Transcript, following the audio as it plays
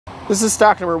This is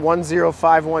stock number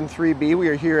 10513B. We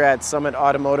are here at Summit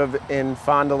Automotive in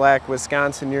Fond du Lac,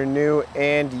 Wisconsin, your new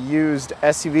and used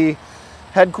SUV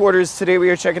headquarters. Today we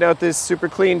are checking out this super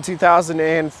clean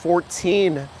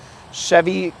 2014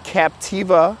 Chevy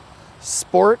Captiva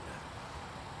Sport.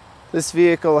 This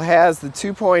vehicle has the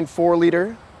 2.4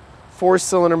 liter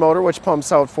four-cylinder motor, which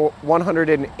pumps out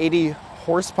 180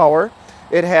 horsepower.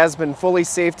 It has been fully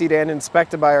safetied and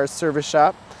inspected by our service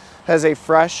shop. Has a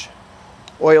fresh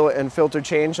oil and filter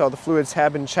change. All the fluids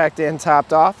have been checked and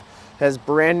topped off. Has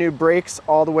brand new brakes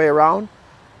all the way around.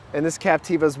 And this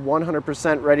Captiva is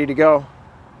 100% ready to go.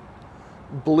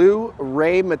 Blue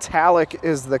Ray Metallic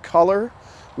is the color.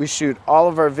 We shoot all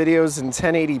of our videos in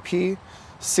 1080p,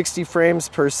 60 frames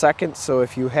per second. So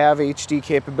if you have HD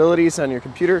capabilities on your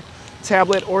computer,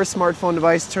 tablet, or smartphone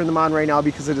device, turn them on right now,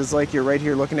 because it is like you're right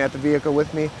here looking at the vehicle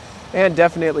with me, and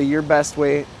definitely your best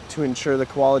way to ensure the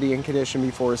quality and condition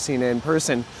before seeing it in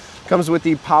person. Comes with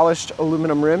the polished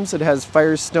aluminum rims. It has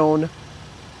Firestone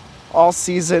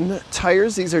all-season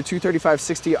tires. These are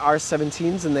 235/60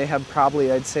 R17s, and they have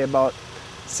probably, I'd say, about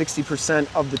 60%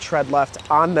 of the tread left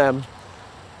on them.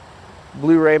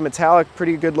 Blu-ray metallic,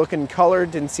 pretty good looking color.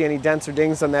 Didn't see any dents or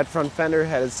dings on that front fender.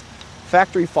 Has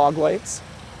factory fog lights.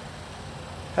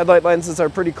 Headlight lenses are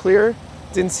pretty clear.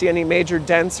 Didn't see any major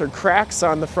dents or cracks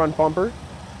on the front bumper.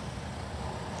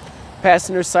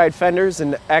 Passenger side fenders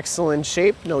in excellent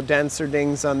shape. No dents or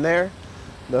dings on there.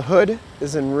 The hood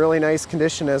is in really nice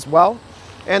condition as well.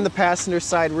 And the passenger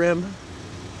side rim,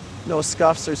 no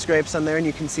scuffs or scrapes on there, and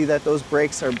you can see that those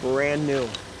brakes are brand new.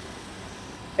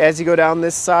 As you go down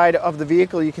this side of the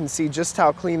vehicle, you can see just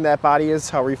how clean that body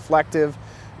is, how reflective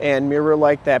and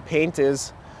mirror-like that paint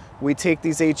is. We take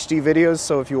these HD videos,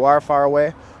 so if you are far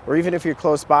away, or even if you're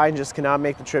close by and just cannot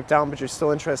make the trip down, but you're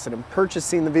still interested in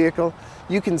purchasing the vehicle,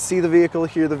 you can see the vehicle,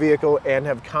 hear the vehicle, and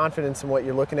have confidence in what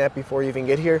you're looking at before you even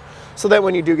get here, so that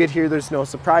when you do get here, there's no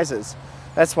surprises.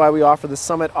 That's why we offer the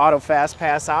Summit Auto Fast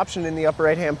Pass option. In the upper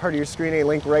right-hand part of your screen, a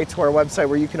link right to our website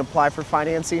where you can apply for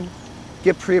financing,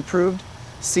 get pre-approved,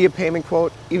 see a payment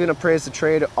quote, even appraise the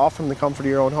trade, all from the comfort of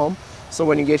your own home. So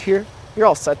when you get here, you're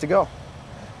all set to go.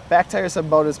 Back tires have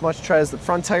about as much tread as the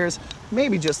front tires,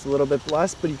 maybe just a little bit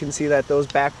less, but you can see that those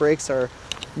back brakes are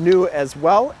new as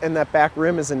well, and that back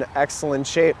rim is in excellent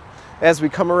shape. As we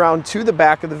come around to the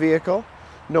back of the vehicle,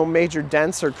 no major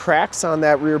dents or cracks on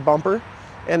that rear bumper,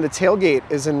 and the tailgate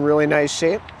is in really nice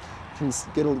shape. You can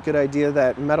get a good idea of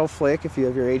that metal flake if you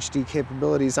have your HD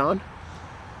capabilities on.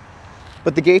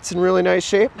 But the gate's in really nice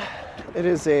shape. It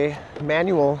is a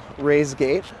manual raised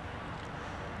gate.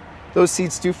 Those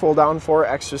seats do fold down for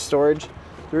extra storage.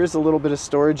 There is a little bit of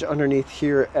storage underneath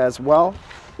here as well.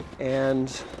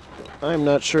 And I'm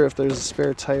not sure if there's a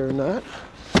spare tire or not.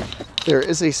 There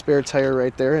is a spare tire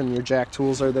right there, and your jack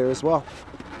tools are there as well.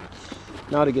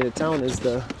 Now to get it down is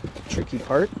the tricky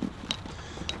part.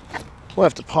 We'll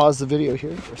have to pause the video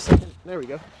here for a second. There we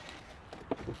go.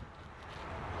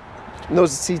 And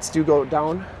those seats do go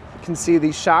down. You can see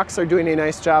these shocks are doing a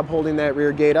nice job holding that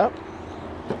rear gate up.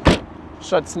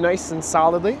 Shuts nice and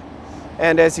solidly.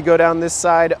 And as you go down this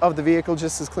side of the vehicle,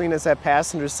 just as clean as that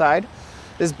passenger side,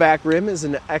 this back rim is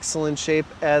in excellent shape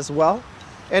as well.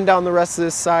 And down the rest of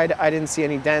this side, I didn't see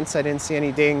any dents, I didn't see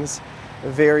any dings. A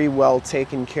very well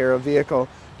taken care of vehicle.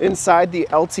 Inside, the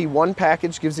LT1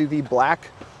 package gives you the black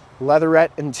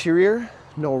leatherette interior.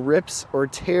 No rips or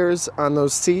tears on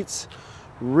those seats.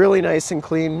 Really nice and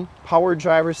clean. Power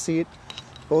driver seat.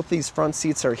 Both these front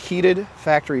seats are heated.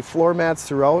 Factory floor mats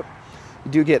throughout. You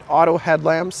do get auto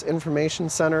headlamps, information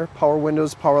center, power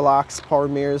windows, power locks, power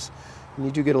mirrors, and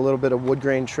you do get a little bit of wood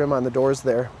grain trim on the doors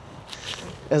there.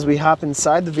 As we hop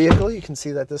inside the vehicle, you can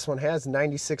see that this one has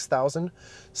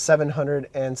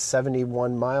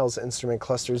 96,771 miles. Instrument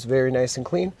clusters, very nice and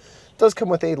clean. It does come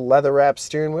with a leather wrapped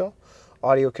steering wheel,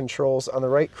 audio controls on the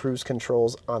right, cruise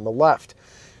controls on the left.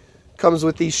 Comes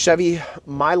with the Chevy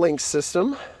MyLink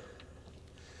system.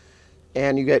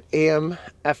 And you get AM,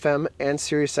 FM, and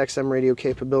Sirius XM radio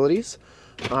capabilities.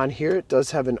 On here, it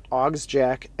does have an aux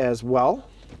jack as well.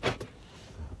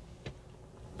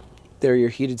 There are your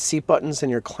heated seat buttons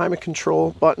and your climate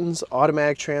control buttons.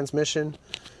 Automatic transmission,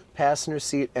 passenger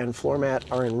seat, and floor mat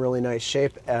are in really nice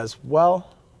shape as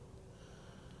well.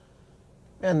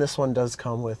 And this one does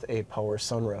come with a power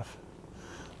sunroof.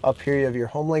 Up here you have your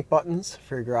Homelink buttons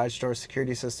for your garage door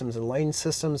security systems and lane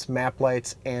systems, map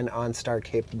lights, and OnStar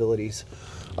capabilities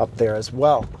up there as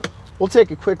well. We'll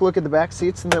take a quick look at the back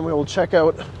seats, and then we will check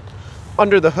out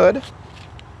under the hood.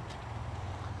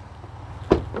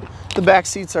 The back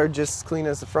seats are just as clean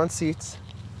as the front seats.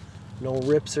 No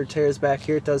rips or tears back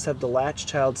here. It does have the Latch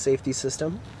child safety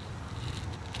system.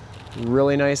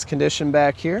 Really nice condition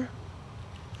back here.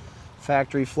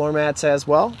 Factory floor mats as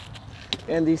well.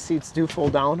 And these seats do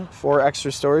fold down for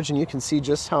extra storage, and you can see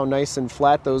just how nice and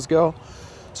flat those go.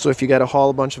 So if you got to haul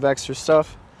a bunch of extra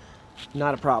stuff,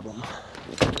 not a problem.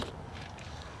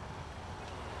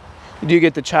 You do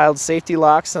get the child safety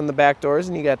locks on the back doors,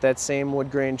 and you got that same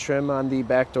wood grain trim on the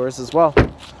back doors as well.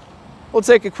 We'll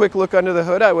take a quick look under the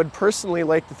hood. I would personally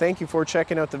like to thank you for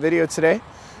checking out the video today,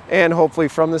 and hopefully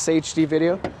from this HD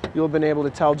video you'll have been able to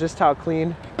tell just how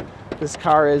clean this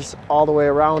car is all the way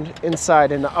around,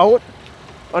 inside and out.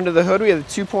 Under the hood we have a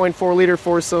 2.4 liter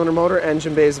 4-cylinder motor.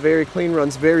 Engine bay is very clean,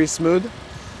 runs very smooth.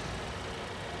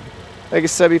 Like I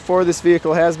said before, this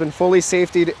vehicle has been fully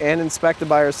safetied and inspected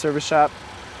by our service shop.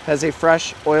 Has a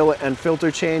fresh oil and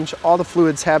filter change. All the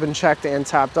fluids have been checked and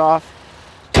topped off.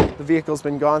 The vehicle's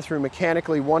been gone through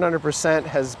mechanically 100%,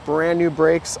 has brand new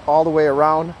brakes all the way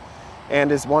around,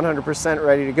 and is 100%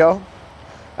 ready to go.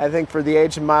 I think for the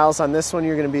age and miles on this one,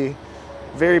 you're going to be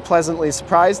very pleasantly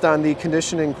surprised on the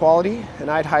condition and quality,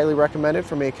 and I'd highly recommend it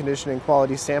from a condition and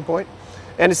quality standpoint.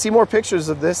 And to see more pictures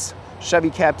of this Chevy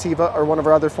Captiva or one of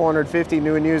our other 450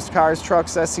 new and used cars,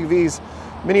 trucks, SUVs,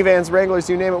 minivans, Wranglers,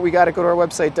 you name it, we got to go to our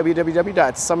website,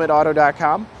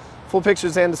 www.summitauto.com. Full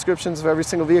pictures and descriptions of every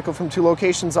single vehicle from 2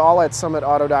 locations, all at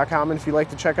summitauto.com. And if you'd like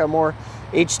to check out more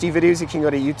HD videos, you can go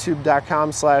to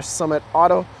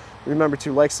youtube.com/summitauto. Remember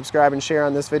to like, subscribe, and share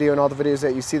on this video and all the videos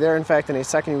that you see there. In fact, in a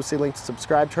second, you'll see a link to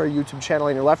subscribe to our YouTube channel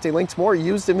on your left, a link to more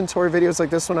used inventory videos like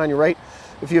this one on your right.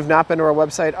 If you have not been to our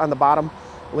website, on the bottom,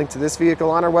 link to this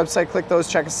vehicle on our website. Click those,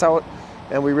 check us out.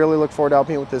 And we really look forward to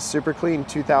helping you with this super clean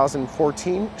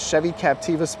 2014 Chevy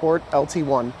Captiva Sport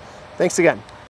LT1. Thanks again.